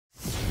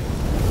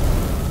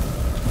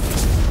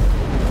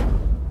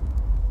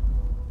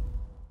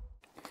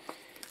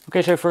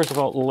Okay, so first of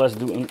all, let's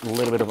do a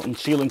little bit of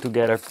unsealing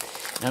together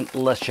and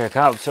let's check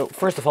out. So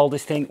first of all,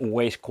 this thing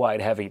weighs quite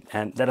heavy,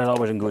 and that is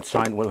always a good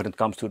sign when it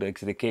comes to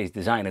the case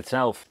design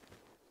itself.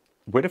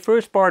 But the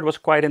first part was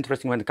quite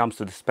interesting when it comes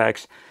to the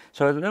specs.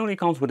 So it only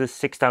comes with a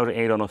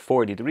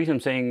 6840. The reason I'm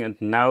saying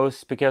it now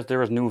is because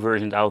there is new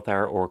versions out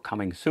there or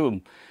coming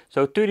soon.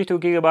 So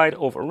 32GB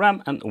of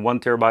RAM and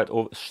 1TB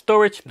of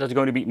storage. That's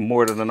going to be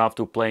more than enough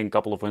to play a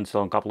couple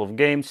of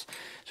games.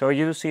 So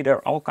you see there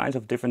are all kinds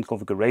of different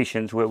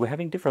configurations where we're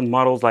having different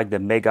models like the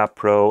Mega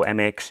Pro,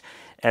 MX,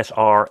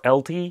 SR,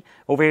 LT.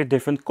 Over here,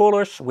 different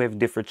colors with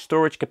different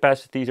storage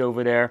capacities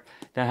over there.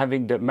 Then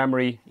having the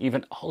memory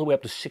even all the way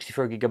up to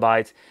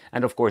 64GB.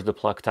 And of course the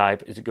plug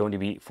type is going to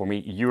be, for me,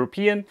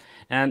 European.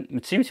 And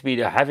it seems to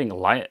be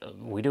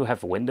we do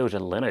have Windows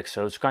and Linux.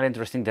 So it's kind of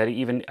interesting that you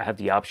even have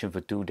the option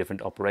for 2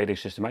 different operating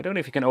systems. I don't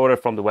know if you can order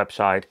from the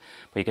website,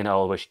 but you can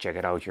always check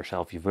it out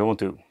yourself if you want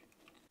to.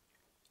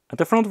 At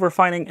the front we're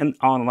finding an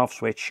on and off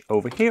switch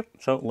over here,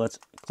 so let's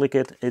click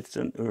it. It's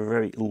a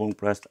very long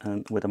press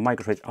and with a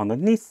micro switch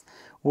underneath.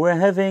 We're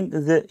having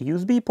the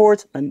USB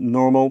port, a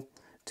normal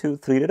 2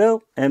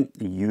 3.0 and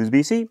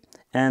USB-C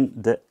and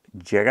the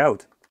jack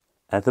out.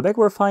 At the back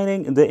we're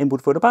finding the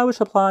input for the power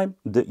supply,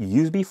 the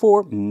USB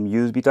 4,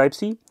 USB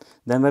Type-C,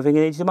 then we're having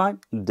an HDMI,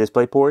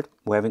 display port,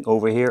 we're having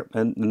over here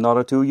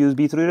another 2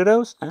 USB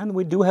 3.0s and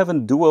we do have a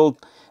dual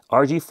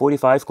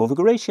RG45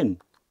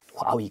 configuration.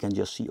 Wow, you can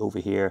just see over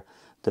here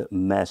the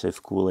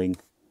massive cooling,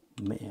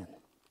 man.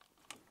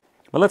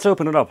 But let's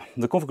open it up.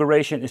 The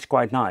configuration is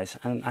quite nice,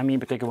 and I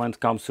mean particularly when it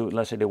comes to,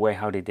 let's say, the way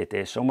how they did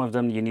this. Some of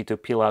them you need to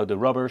peel out the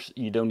rubbers.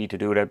 You don't need to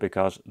do that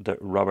because the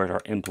rubbers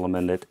are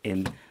implemented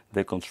in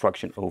the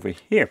construction over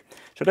here.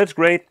 So that's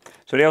great.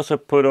 So they also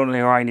put on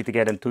here, I need to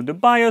get into the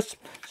BIOS.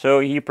 So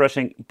here press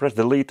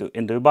delete to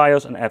into the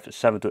BIOS and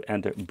F7 to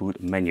enter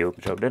boot menu.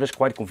 So that is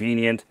quite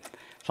convenient.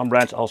 Some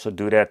brands also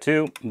do that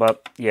too,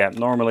 but yeah,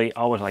 normally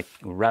I always like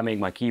ramming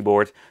my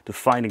keyboard to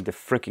finding the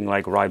freaking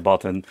like right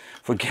button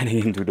for getting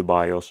into the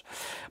BIOS.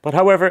 But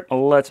however,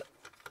 let's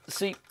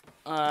see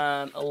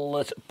and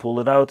let's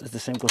pull it out. It's the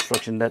same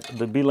construction that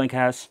the B-Link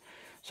has.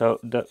 So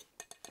the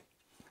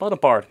bottom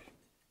part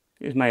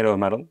is made of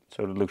metal,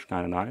 so it looks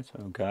kind of nice.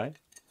 Okay.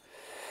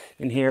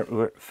 In here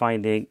we're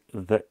finding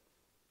the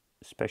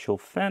special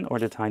fan or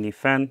the tiny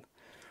fan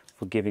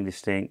for giving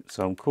this thing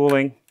some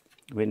cooling.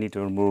 We need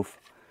to remove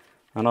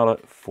another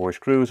 4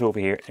 screws over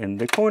here in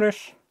the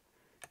corners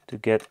to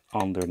get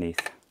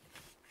underneath.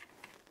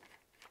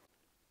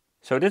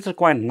 So this is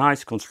quite a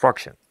nice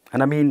construction.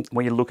 And I mean,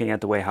 when you're looking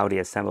at the way how they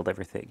assembled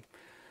everything.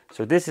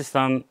 So this is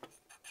done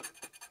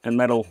in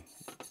metal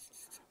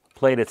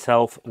plate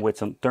itself with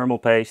some thermal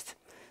paste.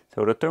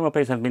 So the thermal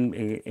paste has been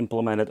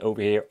implemented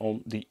over here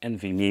on the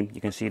NVMe.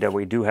 You can see that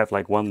we do have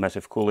like one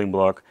massive cooling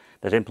block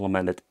that's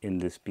implemented in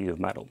this piece of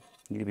metal.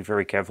 You need to be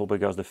very careful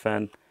because the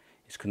fan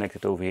is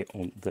connected over here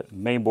on the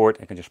main board.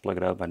 I can just plug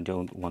it out, but I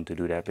don't want to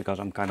do that because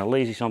I'm kind of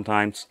lazy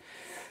sometimes.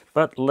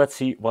 But let's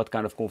see what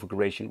kind of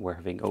configuration we're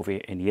having over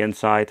here in the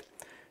inside.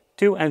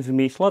 2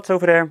 NVMe slots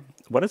over there,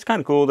 but it's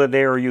kind of cool that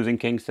they are using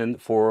Kingston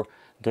for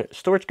the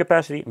storage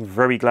capacity. I'm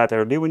very glad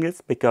they're doing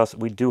it because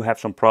we do have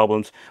some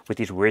problems with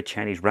these weird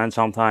Chinese brands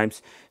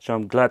sometimes. So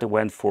I'm glad they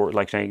went for,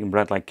 like saying, a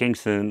brand like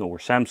Kingston or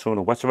Samsung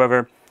or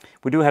whatsoever.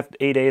 We do have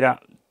ADATA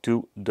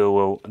 2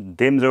 dual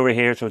DIMMs over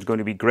here, so it's going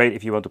to be great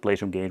if you want to play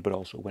some games, but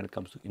also when it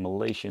comes to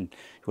emulation,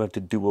 you have the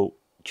dual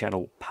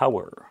channel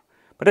power.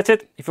 But that's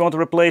it. If you want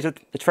to replace it,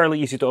 it's fairly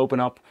easy to open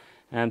up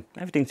and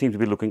everything seems to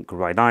be looking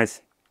quite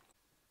nice.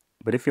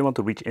 But if you want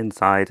to reach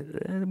inside,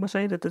 I must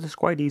say that it is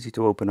quite easy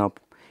to open up.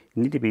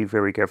 You need to be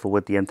very careful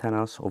with the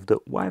antennas of the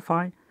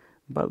Wi-Fi.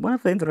 But one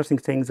of the interesting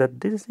things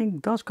that this thing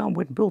does come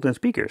with built-in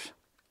speakers.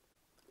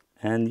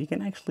 And you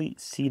can actually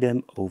see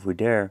them over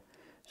there.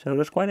 So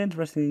that's quite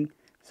interesting.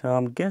 So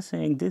I'm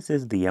guessing this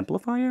is the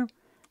amplifier.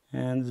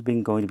 And it's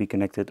going to be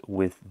connected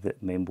with the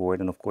main board.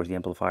 And of course the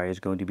amplifier is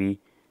going to be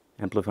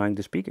amplifying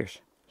the speakers.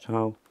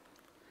 So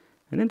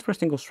an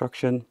interesting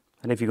construction.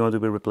 And if you're going to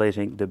be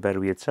replacing the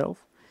battery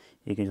itself,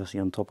 you can just see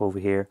on top over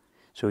here.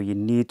 So you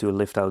need to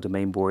lift out the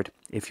main board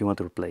if you want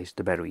to replace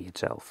the battery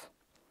itself.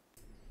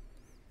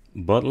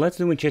 But let's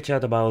do a chit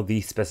chat about the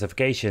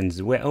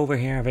specifications. We're over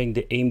here having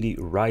the Amd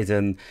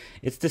Ryzen.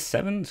 It's the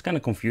 7. It's kind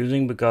of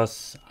confusing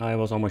because I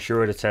was almost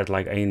sure it said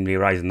like Amd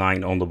Ryzen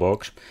 9 on the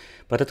box.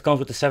 But it comes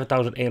with the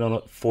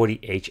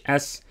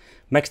 7840HS,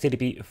 max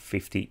TDP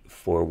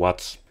 54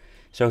 watts.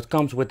 So it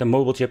comes with the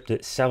mobile chip, the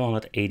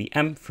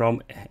 780M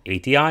from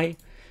ATI.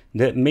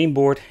 The main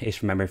board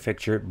is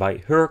manufactured by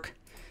Herk.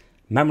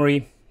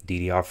 Memory,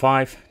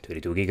 DDR5,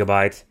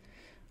 32GB.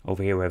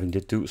 Over here we're having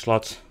the 2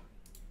 slots.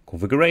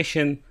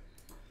 Configuration,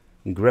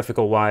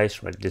 graphical wise,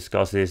 already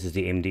discussed this, is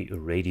the AMD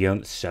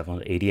Radeon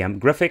 780M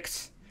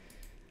graphics.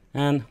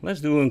 And let's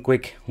do a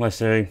quick, let's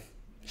say,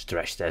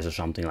 stress test or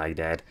something like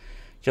that.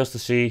 Just to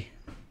see,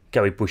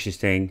 can we push this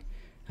thing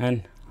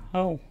and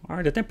how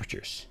are the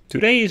temperatures?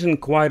 Today isn't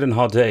quite a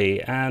hot day,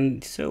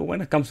 and so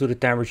when it comes to the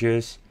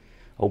temperatures,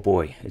 oh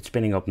boy, it's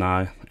spinning up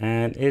now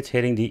and it's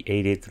hitting the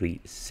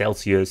 83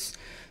 Celsius.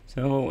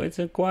 So it's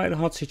a quite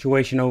hot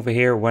situation over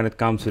here when it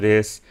comes to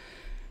this.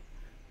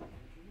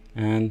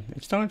 And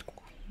it started,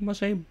 I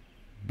must say,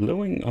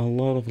 blowing a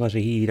lot of, let's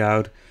say, heat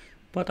out.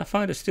 But I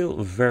find it still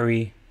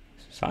very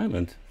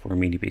silent for a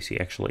mini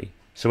PC actually.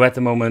 So at the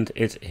moment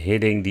it's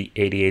hitting the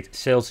 88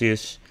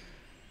 Celsius.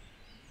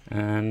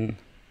 And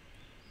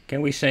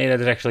can we say that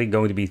it's actually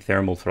going to be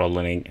thermal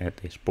throttling at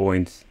this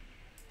point?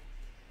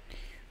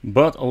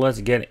 But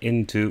let's get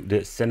into the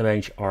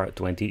Cinebench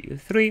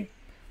R23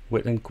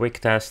 with a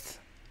quick test.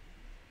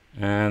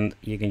 And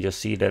you can just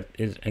see that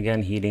it's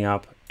again heating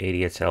up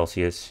 88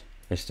 Celsius.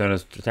 It's turned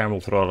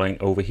thermal throttling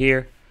over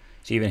here.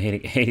 It's even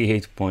hitting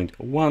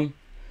 88.1.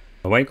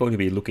 When going to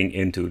be looking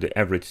into the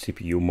average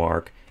CPU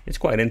mark, it's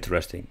quite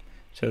interesting.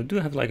 So I do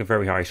have like a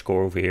very high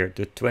score over here,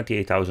 the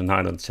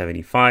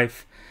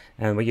 28,975.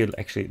 And when you're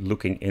actually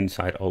looking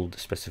inside all the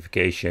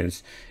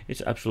specifications,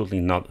 it's absolutely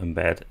not a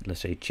bad,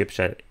 let's say,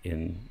 chipset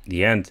in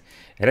the end.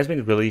 It has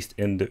been released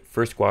in the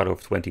first quarter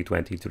of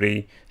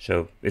 2023,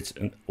 so it's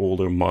an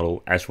older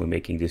model as we're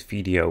making this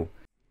video.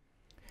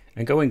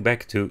 And going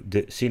back to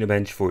the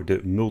Cinebench for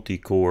the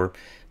multi-core,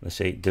 let's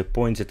say the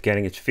points it's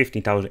getting, it's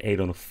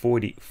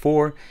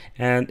 15,844,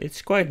 and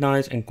it's quite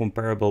nice and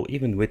comparable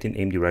even with an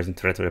Amd Ryzen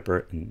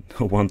Threadripper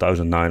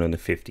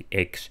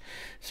 1950X.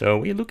 So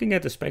when you're looking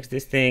at the specs,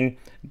 this thing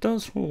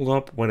does hold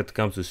up when it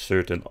comes to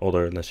certain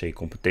other, let's say,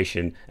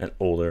 competition and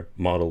older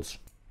models.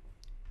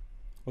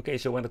 Okay,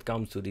 so when it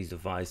comes to these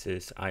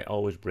devices, I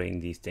always bring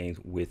these things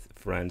with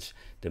friends,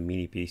 the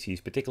mini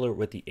PCs, particularly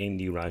with the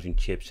Amd Ryzen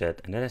chipset,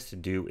 and that has to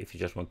do if you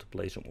just want to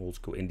play some old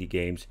school indie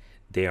games,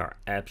 they are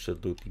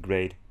absolutely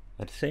great.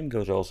 And the same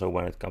goes also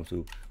when it comes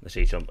to, let's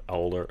say, some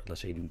older,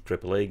 let's say,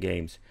 AAA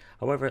games.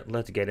 However,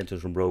 let's get into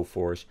some raw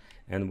force,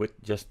 and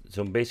with just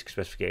some basic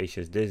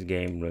specifications, this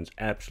game runs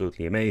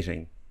absolutely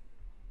amazing.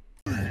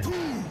 3, 2,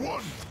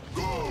 1,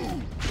 go!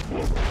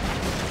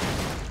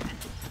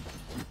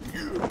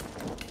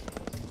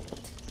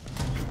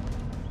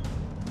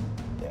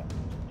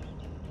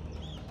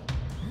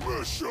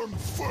 Mission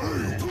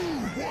failed! 2,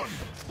 1,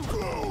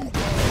 go!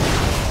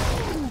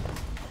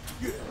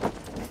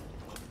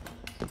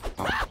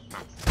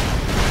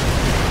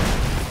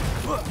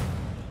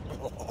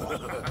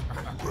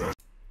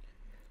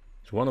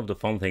 So one of the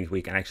fun things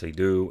we can actually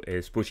do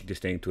is pushing this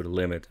thing to the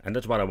limit, and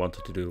that's what I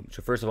wanted to do.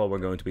 So first of all, we're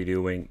going to be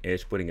doing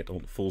is putting it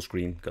on full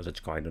screen because it's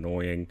quite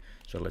annoying.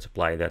 So let's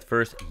apply that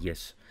first,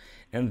 yes.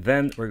 And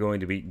then we're going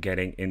to be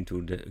getting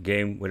into the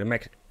game with a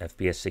max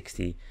FPS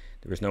 60.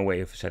 There is no way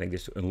of setting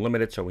this to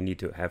unlimited, so we need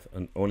to have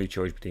an only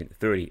choice between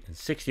 30 and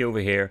 60 over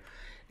here.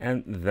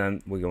 And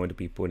then we're going to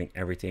be putting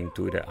everything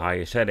to the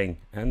highest setting.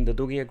 And the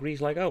doggy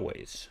agrees like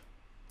always.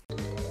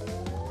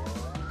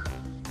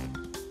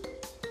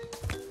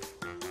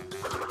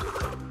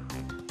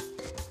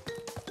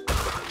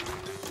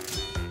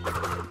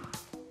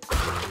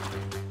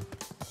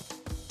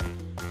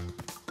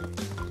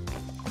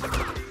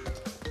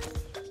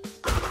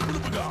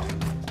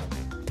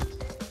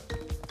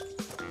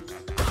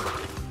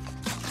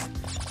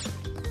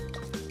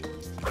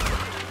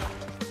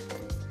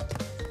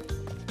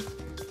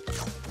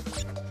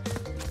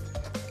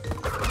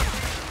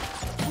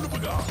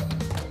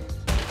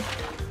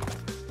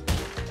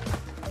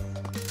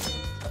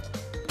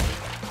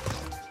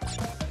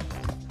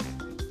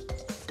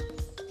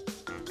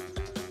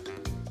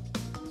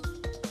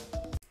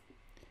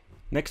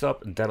 Next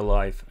up, Dead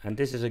Alive, and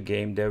this is a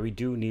game that we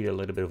do need a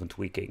little bit of a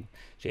tweaking.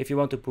 So if you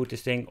want to put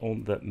this thing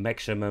on the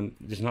maximum,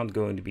 it's not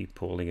going to be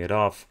pulling it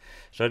off.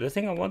 So the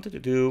thing I wanted to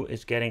do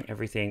is getting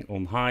everything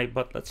on high,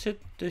 but let's set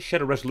the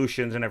shutter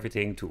resolutions and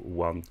everything to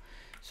 1.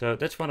 So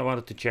that's what I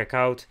wanted to check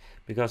out,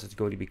 because it's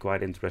going to be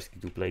quite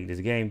interesting to play this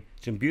game.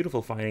 It's a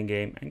beautiful fighting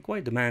game and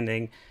quite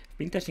demanding. I've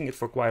been testing it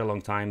for quite a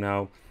long time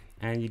now,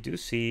 and you do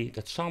see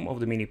that some of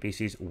the mini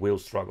PCs will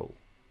struggle.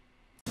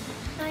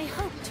 I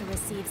hope to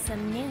receive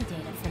some new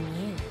data from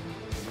you.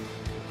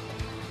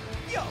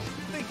 Yo,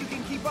 think you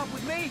can keep up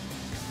with me?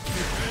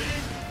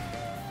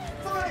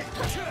 Fight!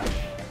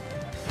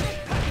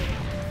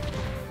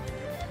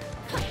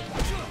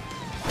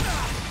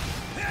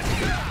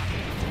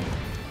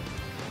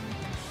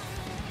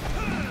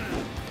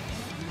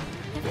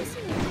 Have you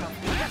seen your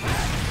girlfriend?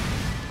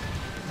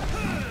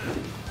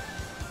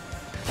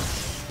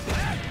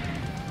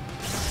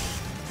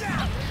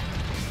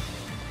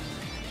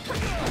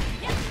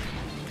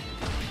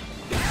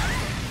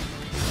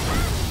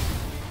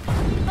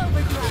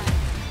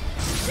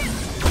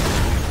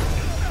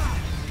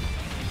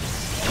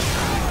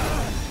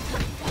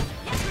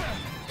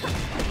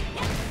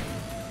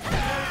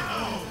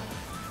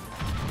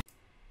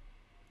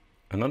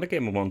 Another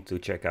game I want to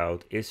check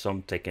out is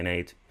some Tekken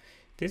 8.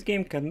 This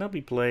game cannot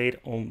be played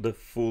on the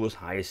fullest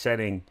highest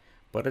setting,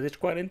 but it is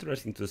quite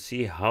interesting to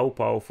see how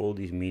powerful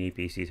these mini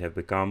PCs have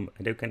become,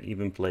 and they can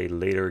even play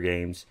later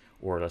games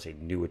or, let's say,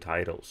 newer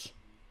titles.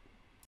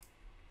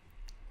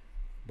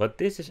 But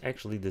this is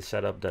actually the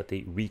setup that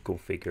they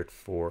reconfigured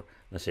for,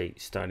 let's say,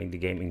 starting the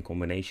game in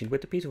combination with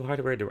the piece of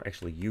hardware they were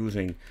actually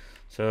using.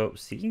 So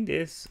seeing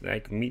this,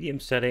 like medium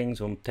settings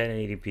on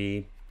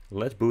 1080p,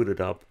 let's boot it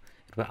up.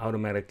 It will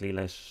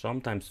automatically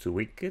sometimes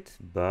tweak it,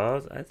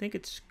 but I think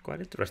it's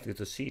quite interesting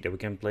to see that we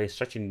can play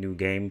such a new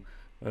game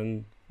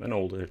on an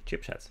older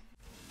chipset.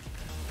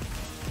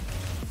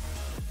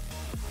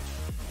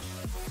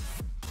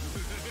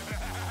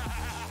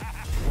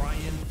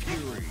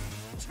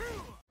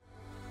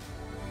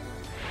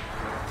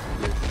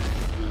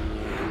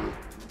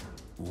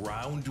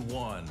 Round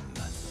one.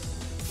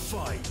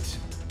 Fight.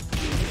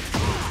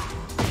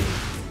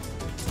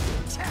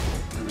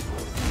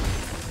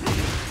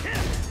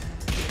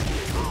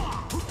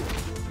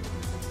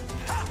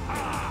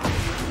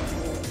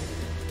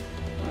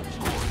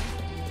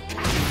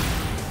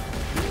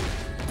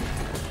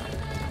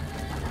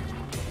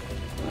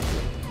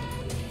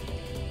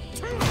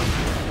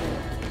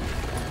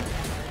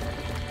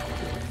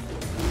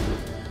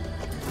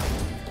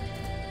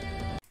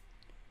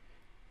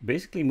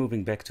 Basically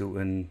moving back to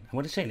I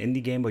want to say an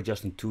indie game, but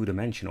just a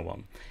two-dimensional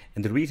one.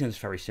 And the reason is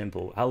very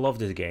simple. I love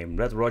this game.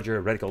 Red Roger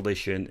Radical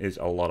Edition is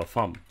a lot of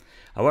fun.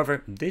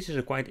 However, this is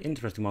a quite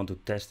interesting one to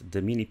test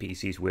the mini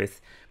PCs with,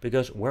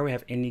 because where we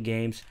have indie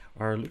games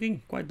are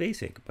looking quite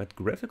basic, but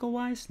graphical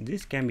wise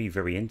this can be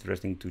very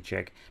interesting to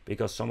check,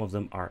 because some of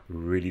them are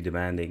really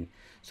demanding.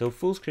 So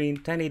full screen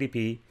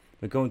 1080p,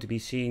 we're going to be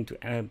seeing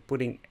to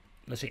putting,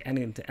 let's say,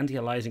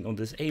 anti-aliasing on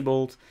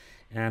disabled,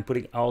 and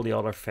putting all the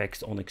other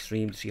effects on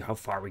extreme to see how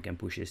far we can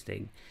push this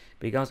thing.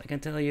 Because I can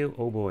tell you,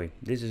 oh boy,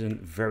 this is a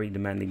very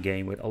demanding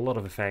game with a lot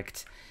of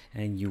effects,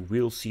 and you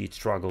will see it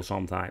struggle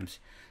sometimes.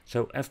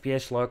 So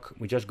FPS lock,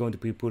 we're just going to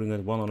be putting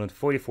it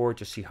 144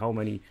 to see how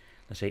many,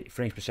 let's say,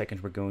 frames per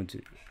second we're going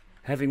to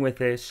having with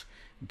this.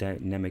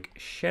 Dynamic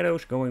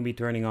shadows going to be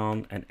turning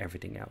on, and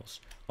everything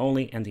else.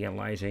 Only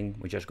anti-aliasing,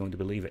 we're just going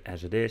to leave it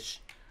as it is.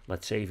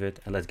 Let's save it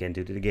and let's get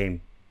into the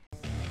game.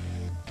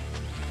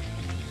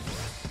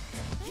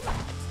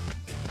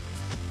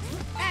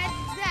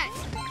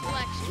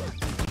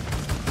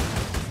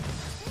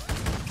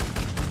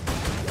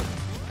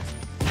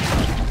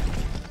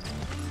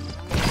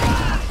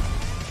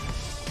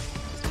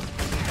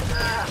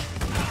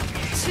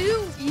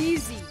 Too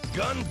easy.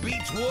 Gun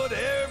beats wood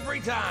every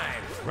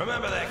time.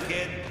 Remember that,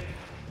 kid.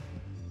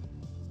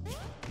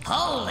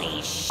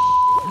 Holy sh!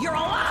 You're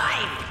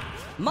alive!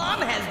 Mom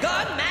has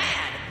gone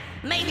mad!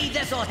 Maybe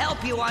this'll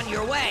help you on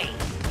your way.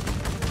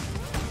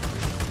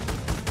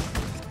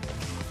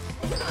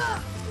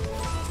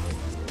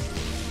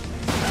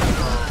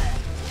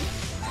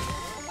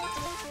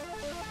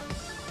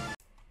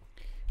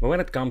 But when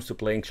it comes to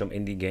playing some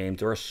indie games,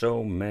 there are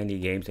so many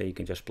games that you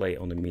can just play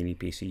on the mini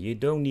PC. You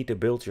don't need to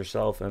build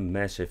yourself a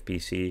massive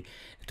PC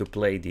to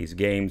play these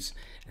games.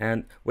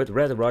 And with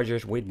Red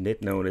Rogers, we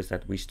did notice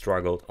that we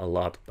struggled a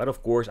lot. But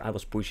of course, I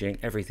was pushing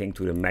everything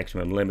to the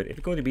maximum limit. If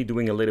you're going to be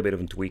doing a little bit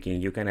of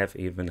tweaking, you can have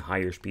even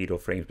higher speed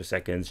of frames per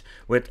second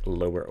with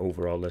lower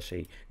overall, let's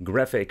say,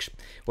 graphics.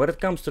 When it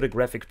comes to the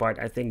graphics part,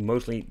 I think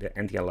mostly the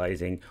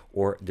anti-aliasing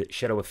or the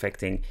shadow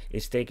affecting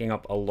is taking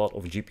up a lot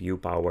of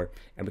GPU power.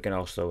 And we can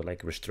also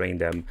like restrain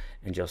them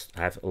and just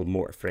have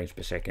more frames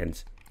per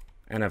second.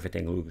 And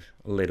everything looks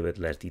a little bit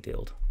less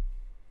detailed.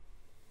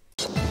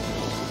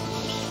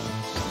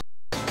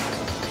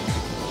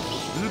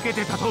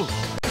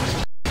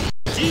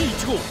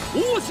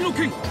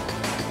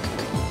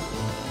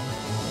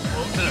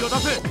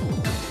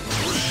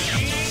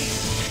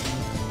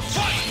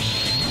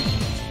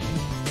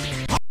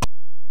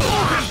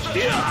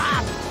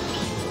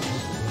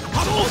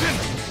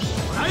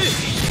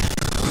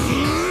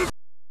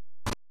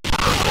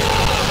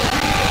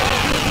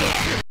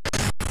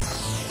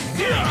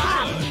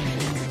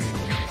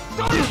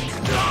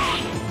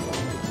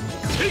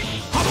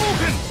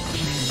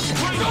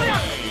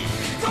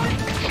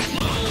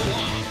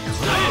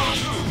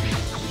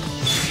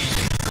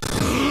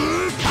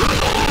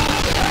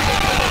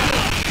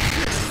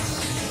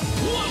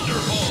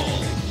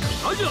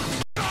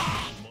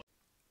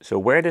 So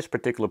where this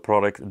particular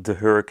product, the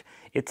Herk,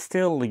 it's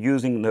still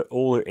using the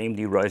older Amd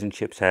Ryzen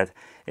chipset,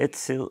 it's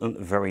still a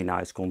very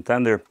nice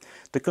contender.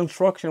 The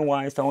construction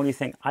wise, the only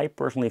thing I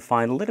personally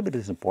find a little bit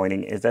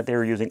disappointing is that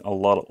they're using a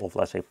lot of,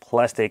 let's say,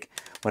 plastic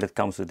when it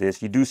comes to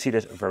this. You do see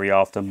this very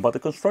often, but the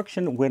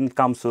construction when it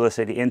comes to, let's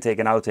say, the intake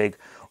and outtake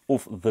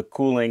of the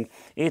cooling,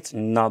 it's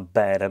not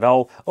bad at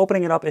all.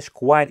 Opening it up is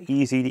quite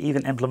easy. They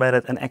even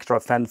implemented an extra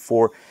vent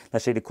for,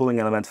 let's say, the cooling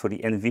element for the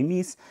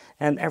NVMe's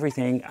and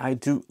everything. I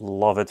do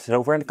love it.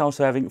 So when it comes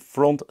to having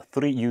front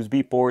 3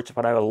 USB ports,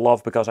 what I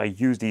love because I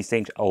use these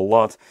things a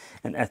lot,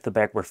 and at the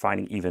back we're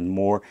finding even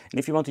more. And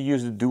if you want to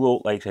use the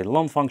dual, like say,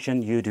 LAN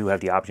function, you do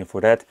have the option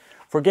for that.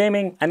 For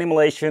gaming and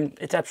emulation,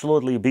 it's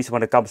absolutely a beast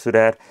when it comes to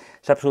that.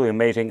 It's absolutely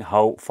amazing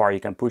how far you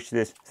can push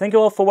this. Thank you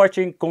all for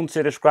watching,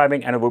 consider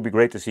subscribing, and it will be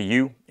great to see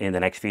you in the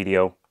next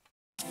video.